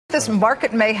This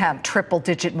market mayhem,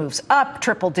 triple-digit moves up,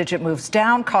 triple-digit moves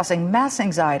down, causing mass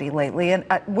anxiety lately. And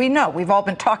we know, we've all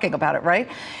been talking about it, right?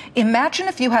 Imagine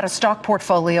if you had a stock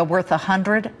portfolio worth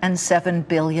 $107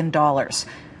 billion.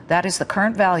 That is the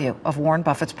current value of Warren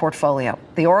Buffett's portfolio.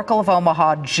 The Oracle of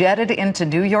Omaha jetted into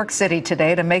New York City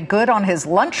today to make good on his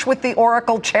Lunch with the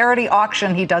Oracle charity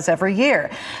auction he does every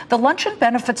year. The luncheon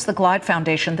benefits the Glide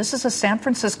Foundation. This is a San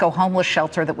Francisco homeless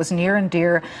shelter that was near and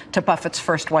dear to Buffett's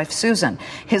first wife, Susan.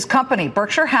 His company,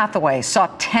 Berkshire Hathaway, saw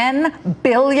 $10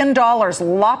 billion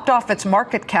lopped off its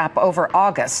market cap over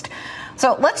August.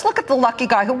 So let's look at the lucky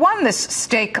guy who won this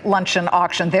steak luncheon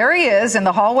auction. There he is in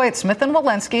the hallway at Smith &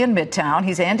 Wollensky in Midtown.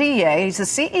 He's Andy Ye. He's the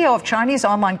CEO of Chinese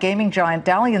online gaming giant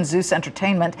Dalian Zeus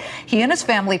Entertainment. He and his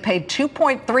family paid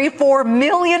 $2.34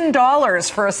 million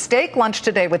for a steak lunch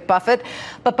today with Buffett.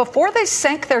 But before they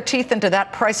sank their teeth into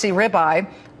that pricey ribeye,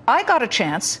 I got a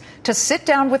chance to sit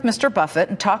down with Mr. Buffett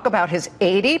and talk about his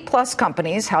 80-plus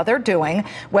companies, how they're doing,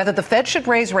 whether the Fed should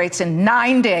raise rates in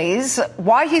 9 days,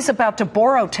 why he's about to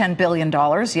borrow $10 billion.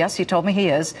 Yes, he told me he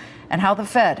is. And how the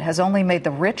Fed has only made the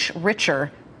rich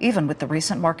richer, even with the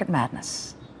recent market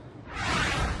madness.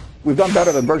 We've done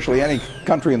better than virtually any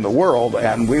country in the world,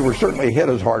 and we were certainly hit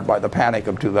as hard by the panic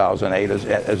of 2008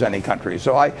 as any country.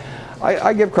 So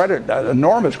I give credit,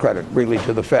 enormous credit, really,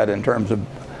 to the Fed in terms of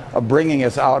bringing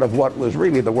us out of what was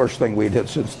really the worst thing we'd hit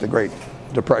since the Great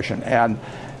Depression. And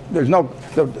there's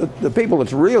the people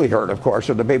that's really hurt, of course,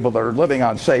 are the people that are living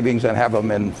on savings and have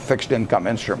them in fixed income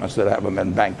instruments, that have them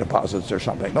in bank deposits or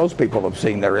something. Those people have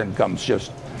seen their incomes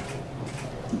just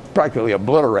practically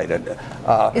obliterated.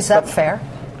 Is that fair?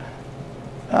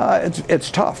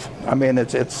 It's tough. I mean,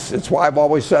 it's why I've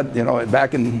always said,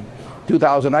 back in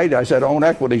 2008, I said, own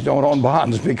equities, don't own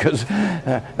bonds, because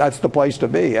that's the place to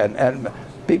be. And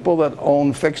people that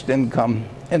own fixed income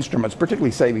instruments,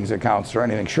 particularly savings accounts or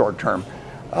anything short term,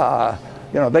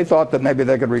 they thought that maybe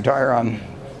they could retire on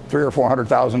 $300,000 or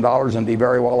 $400,000 and be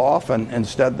very well off, and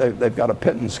instead they've got a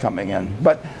pittance coming in.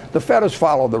 But the Fed has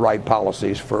followed the right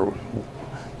policies for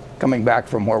coming back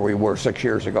from where we were 6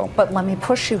 years ago. But let me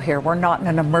push you here. We're not in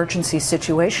an emergency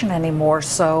situation anymore,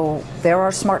 so there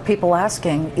are smart people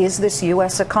asking, is this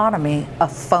U.S. economy a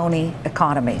phony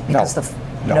economy? Because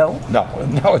No,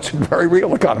 it's a very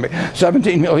real economy.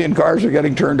 17 million cars are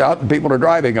getting turned out and people are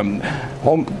driving them.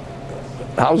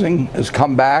 Housing has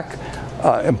come back.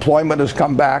 Employment has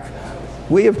come back.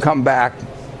 We have come back,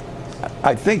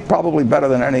 I think, probably better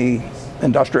than any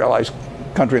industrialized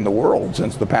country in the world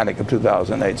since the panic of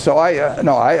 2008. So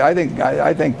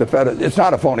I think the Fed, it's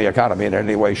not a phony economy in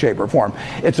any way, shape, or form.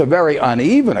 It's a very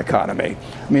uneven economy.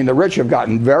 I mean, the rich have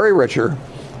gotten very richer,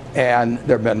 and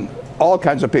there have been all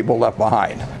kinds of people left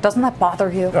behind. Doesn't that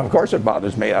bother you? Of course it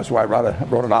bothers me. That's why I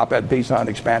wrote an op-ed piece on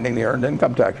expanding the earned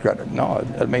income tax credit. No,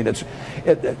 I mean,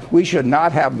 we should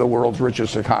not have the world's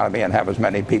richest economy and have as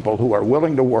many people who are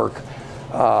willing to work,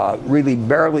 really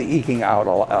barely eking out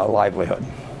a livelihood.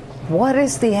 What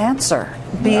is the answer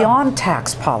beyond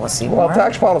tax policy? Well,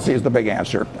 tax policy is the big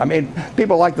answer. I mean,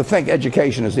 people like to think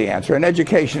education is the answer, and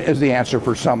education is the answer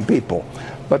for some people.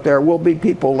 But there will be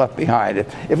people left behind.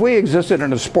 If we existed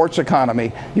in a sports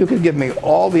economy, you could give me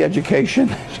all the education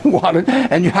you wanted,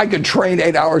 and I could train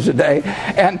 8 hours a day,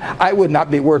 and I would not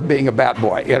be worth being a bat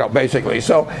boy, basically.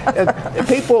 So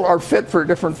people are fit for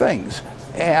different things.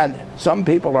 And some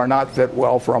people are not fit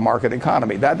well for a market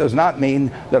economy. That does not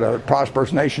mean that a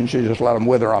prosperous nation should just let them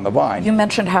wither on the vine. You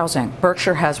mentioned housing.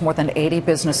 Berkshire has more than 80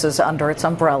 businesses under its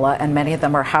umbrella, and many of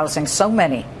them are housing. So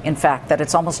many, in fact, that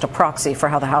it's almost a proxy for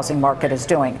how the housing market is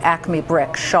doing. Acme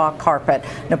Brick, Shaw Carpet,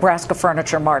 Nebraska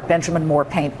Furniture Mart, Benjamin Moore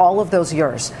Paint, all of those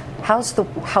yours. How's the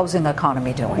housing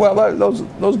economy doing? Well,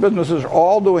 those businesses are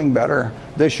all doing better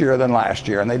this year than last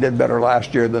year, and they did better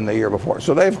last year than the year before.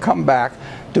 So they've come back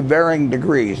to varying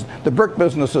degrees. The brick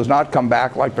business has not come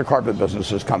back like the carpet business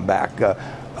has come back.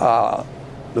 The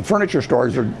furniture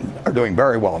stores are doing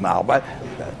very well now. But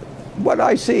what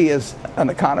I see is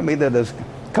an economy that has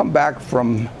come back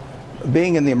from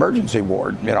being in the emergency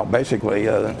ward, basically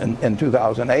in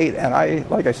 2008. And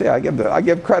I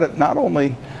give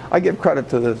credit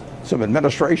to some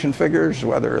administration figures,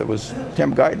 whether it was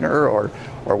Tim Geithner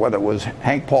or whether it was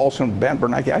Hank Paulson, Ben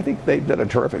Bernanke. I think they did a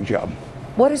terrific job.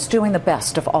 What is doing the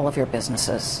best of all of your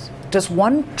businesses? Does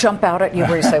one jump out at you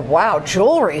where you say, wow,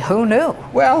 jewelry, who knew?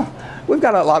 Well, we've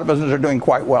got a lot of businesses that are doing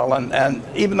quite well. And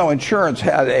even though insurance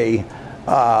had a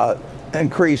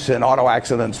increase in auto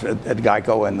accidents at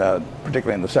Geico,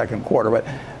 particularly in the second quarter, but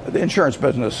the insurance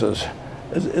business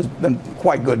has been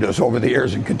quite good to us over the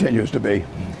years and continues to be.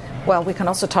 Well, we can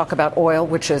also talk about oil,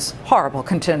 which is horrible,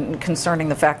 concerning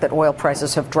the fact that oil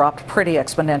prices have dropped pretty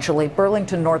exponentially.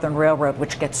 Burlington Northern Railroad,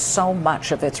 which gets so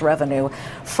much of its revenue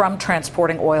from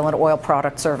transporting oil and oil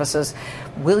product services,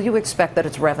 will you expect that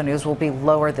its revenues will be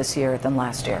lower this year than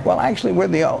last year? Well, actually, we're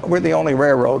the only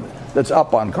railroad that's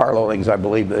up on car loadings, I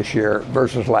believe, this year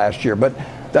versus last year. But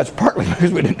that's partly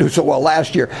because we didn't do so well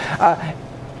last year.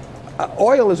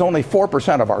 Oil is only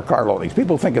 4% of our car loadings.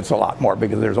 People think it's a lot more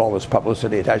because there's all this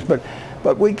publicity attached.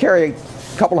 But we carry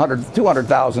a couple hundred,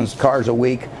 200,000 cars a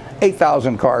week.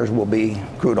 8,000 cars will be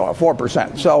crude oil,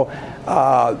 4%. So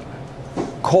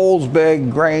coal's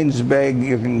big, grain's big.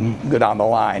 You can go down the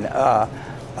line.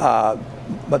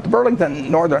 But the Burlington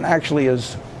Northern actually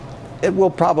it will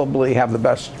probably have the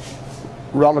best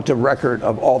relative record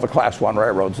of all the Class 1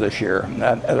 railroads this year.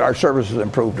 And our service has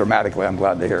improved dramatically, I'm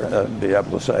glad to be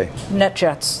able to say.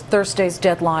 NetJets, Thursday's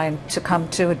deadline to come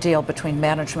to a deal between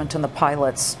management and the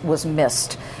pilots was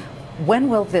missed. When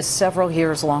will this several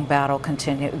years long battle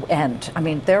end? I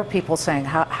mean, there are people saying,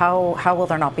 how will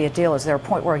there not be a deal? Is there a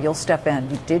point where you'll step in?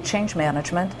 You did change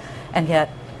management, and yet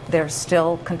there's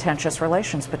still contentious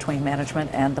relations between management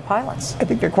and the pilots. I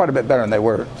think they're quite a bit better than they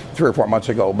were 3 or 4 months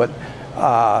ago, but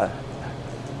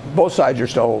both sides are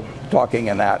still talking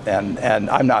in that, and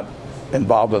I'm not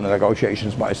involved in the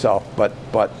negotiations myself, but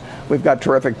we've got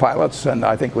terrific pilots, and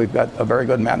I think we've got a very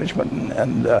good management,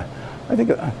 and I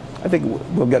think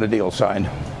we'll get a deal signed.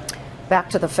 Back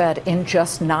to the Fed. In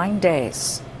just 9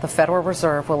 days, the Federal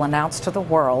Reserve will announce to the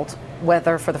world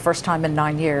whether, for the first time in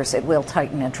 9 years, it will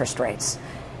tighten interest rates.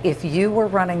 If you were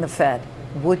running the Fed,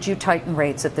 would you tighten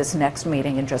rates at this next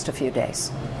meeting in just a few days?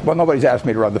 Well, nobody's asked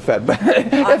me to run the Fed, but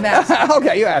I'm asking.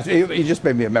 Okay, you asked. You just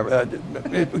made me a member.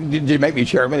 Did you make me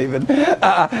chairman even?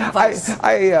 I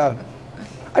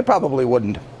probably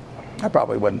wouldn't.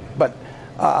 But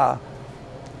I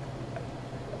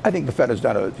think the Fed has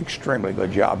done an extremely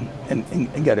good job in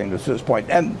getting us to this point,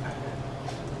 and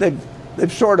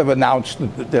they've sort of announced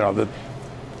that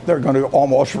they're going to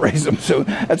almost raise them soon.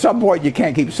 At some point, you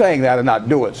can't keep saying that and not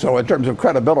do it. So in terms of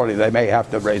credibility, they may have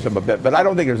to raise them a bit. But I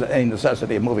don't think there's any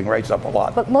necessity of moving rates up a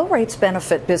lot. But low rates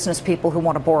benefit business people who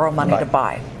want to borrow money to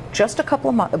buy. Just a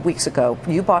couple of weeks ago,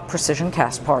 you bought Precision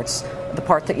Castparts, the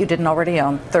part that you didn't already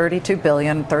own, $32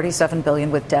 billion, $37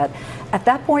 billion with debt. At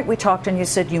that point, we talked and you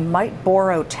said you might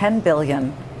borrow $10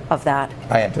 billion of that.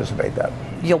 I anticipate that.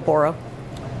 You'll borrow?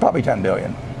 Probably $10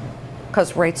 billion.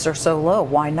 Because rates are so low.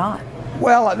 Why not?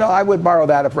 Well, no, I would borrow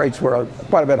that if rates were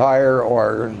quite a bit higher,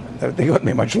 or they wouldn't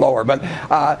be much lower. But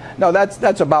no,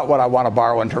 that's about what I want to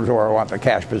borrow in terms of where I want the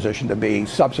cash position to be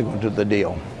subsequent to the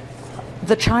deal.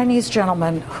 The Chinese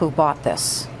gentleman who bought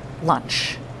this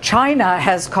lunch, China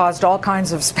has caused all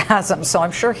kinds of spasms, so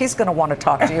I'm sure he's going to want to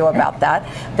talk to you about that.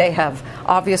 They have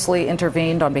obviously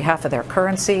intervened on behalf of their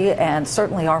currency, and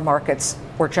certainly our markets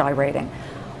were gyrating.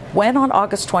 When on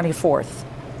August 24th,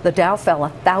 the Dow fell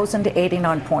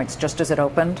 1,089 points just as it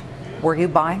opened, were you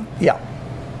buying? Yeah.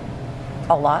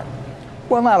 A lot?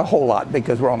 Well, not a whole lot,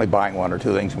 because we're only buying one or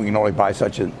two things. We can only buy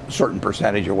such a certain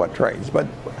percentage of what trades. But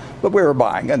we were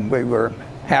buying, and we were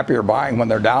happier buying when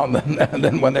they're down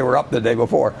than when they were up the day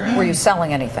before. Were you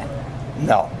selling anything?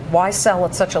 No. Why sell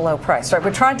at such a low price? Right,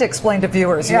 we're trying to explain to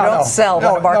viewers, you don't sell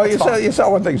when the market's falling. You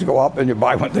sell when things go up, and you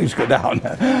buy when things go down.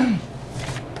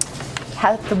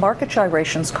 Have the market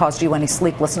gyrations caused you any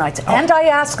sleepless nights? And I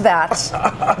ask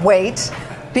that, wait,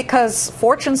 because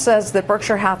Fortune says that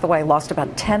Berkshire Hathaway lost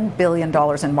about $10 billion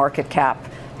in market cap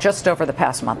just over the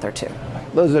past month or two.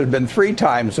 Liz, there's been 3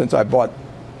 times since I bought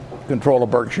control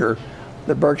of Berkshire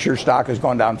that Berkshire stock has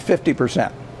gone down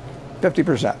 50%.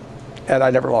 50%. And I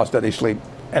never lost any sleep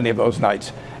any of those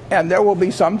nights. And there will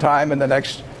be some time in the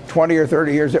next 20 or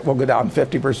 30 years it will go down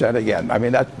 50% again. I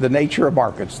mean, that's the nature of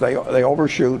markets. They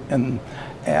overshoot, and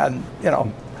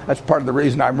that's part of the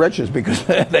reason I'm rich, is because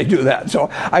they do that. So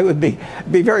I would be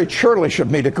very churlish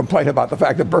of me to complain about the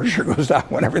fact that Berkshire goes down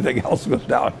when everything else goes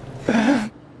down.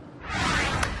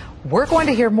 We're going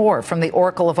to hear more from the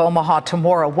Oracle of Omaha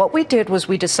tomorrow. What we did was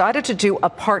we decided to do a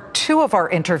part 2 of our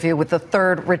interview with the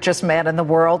 3rd richest man in the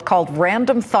world, called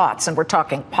Random Thoughts. And we're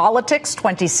talking politics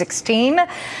 2016.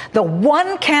 The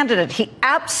one candidate he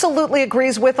absolutely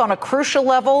agrees with on a crucial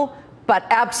level, but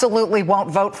absolutely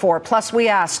won't vote for. Plus, we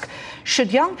ask,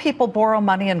 should young people borrow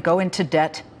money and go into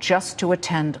debt just to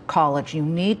attend college? You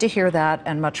need to hear that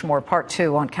and much more. Part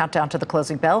 2 on Countdown to the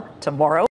Closing Bell tomorrow.